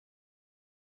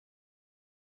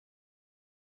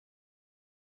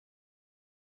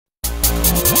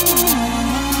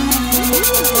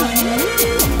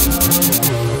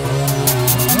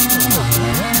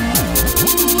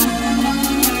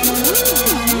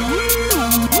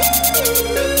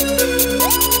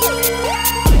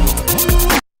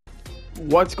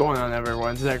What's going on,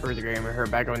 everyone? Zachary the Gamer here,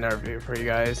 back with another video for you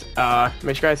guys.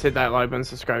 Make sure you guys hit that like button,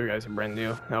 subscribe if you guys are brand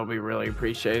new. That'll be really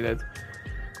appreciated.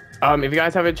 If you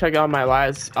guys haven't checked out my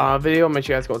last video, make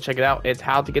sure you guys go check it out. It's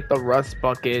how to get the rust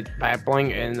bucket back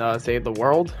bling and save the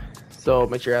world. So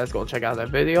make sure you guys go check out that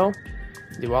video,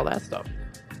 do all that stuff.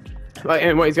 But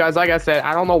anyways, guys, like I said,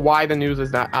 I don't know why the news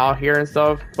is not out here and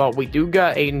stuff, but we do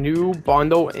got a new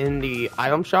bundle in the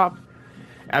item shop.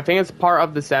 I think it's part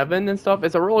of the 7 and stuff.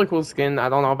 It's a really cool skin. I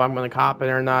don't know if I'm going to cop it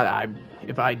or not.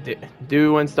 If I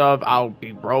do and stuff, I'll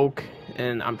be broke.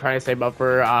 And I'm trying to save up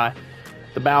for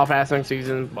the Battle Pass next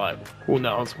season, but who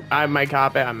knows? I might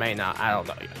cop it, I may not. I don't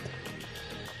know yet.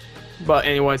 But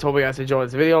anyways, hope you guys enjoyed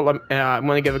this video. I'm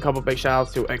going to give a couple big shout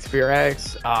outs to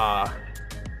XFearX,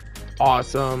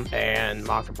 Awesome, and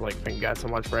Monster Blake. Thank you guys so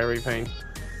much for everything.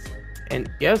 And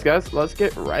yes, guys, let's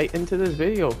get right into this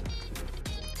video.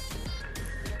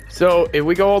 So if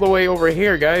we go all the way over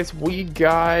here, guys, we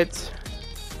got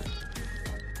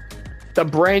the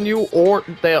brand new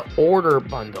the order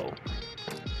bundle.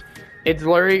 It's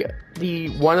literally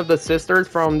one of the sisters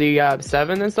from the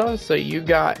 7 and stuff. So you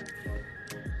got,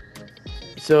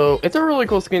 so it's a really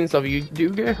cool skin and stuff. You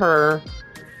do get her,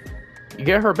 you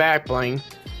get her back bling,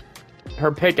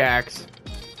 her pickaxe,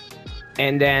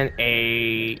 and then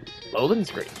a loading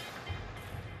screen.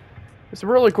 It's a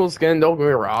really cool skin, don't get me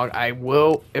wrong. I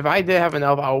will, if I did have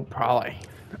enough, I will probably,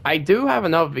 I do have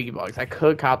enough V-Bucks. I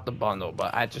could cop the bundle,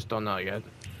 but I just don't know yet.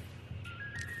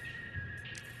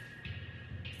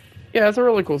 Yeah, it's a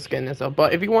really cool skin and stuff,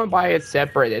 but if you want to buy it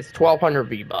separate, it's 1,200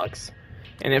 V-Bucks.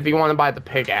 And if you want to buy the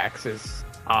pickaxes,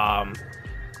 if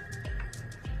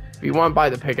you want to buy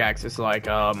the pickaxe, it's like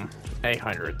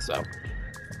 800. So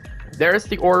there's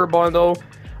the order bundle.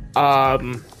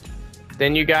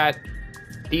 Then you got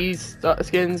these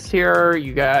skins here.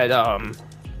 You got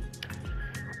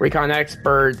Recon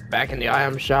Expert back in the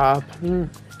item shop. You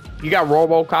got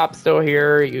RoboCop still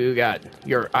here. You got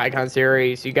your Icon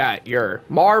series. You got your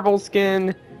Marvel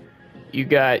skin. You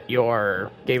got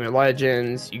your Game of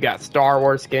Legends. You got Star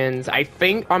Wars skins. I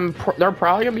think they're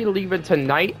probably gonna be leaving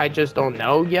tonight. I just don't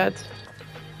know yet.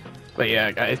 But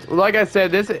yeah, guys, like I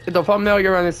said, the thumbnail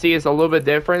you're gonna see is a little bit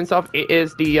different and stuff. It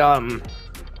is the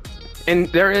and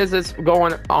there is this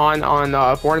going on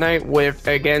Fortnite with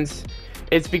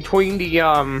it's between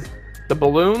the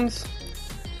balloons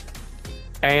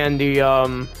and the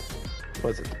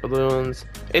what's it, the balloons,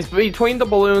 it's between the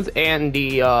balloons and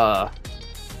the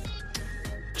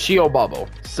shield bubble.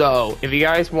 So if you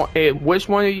guys want, which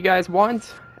one do you guys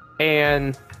want?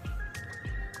 And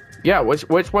yeah,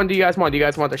 which one do you guys want? Do you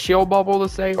guys want the shield bubble to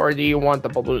stay, or do you want the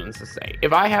balloons to stay?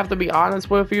 If I have to be honest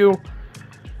with you,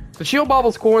 the shield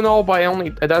bubble's cool and all, but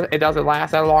it doesn't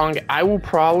last that long. I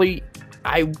probably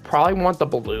want the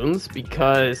balloons,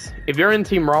 because if you're in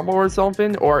Team Rumble or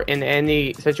something, or in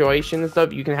any situation and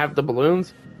stuff, you can have the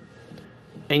balloons,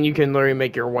 and you can literally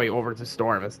make your way over to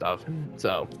Storm and stuff.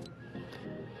 So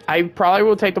I probably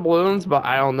will take the balloons, but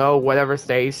I don't know. Whatever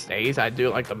stays. I do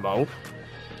like them both.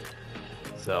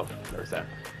 So there's that.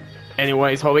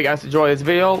 Anyways, hope you guys enjoy this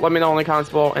video. Let me know in the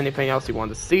comments below anything else you want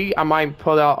to see. I might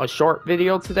put out a short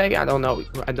video today. I don't know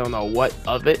what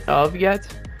of yet,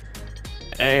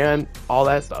 and all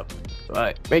that stuff.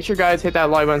 But make sure, guys, hit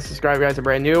that like button, subscribe if you guys are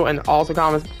brand new, and also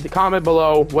comment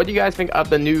below what do you guys think of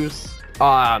the new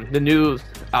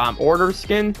order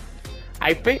skin.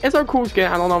 I think it's a cool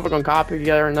skin. I don't know if we're gonna copy it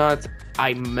together or not.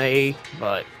 I may,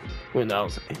 but who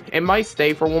knows? It might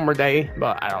stay for one more day,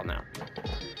 but I don't know.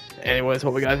 Anyways,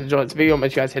 hope you guys enjoyed this video.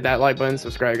 Make sure you guys hit that like button,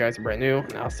 subscribe if you guys are brand new,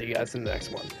 and I'll see you guys in the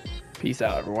next one. Peace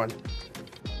out, everyone.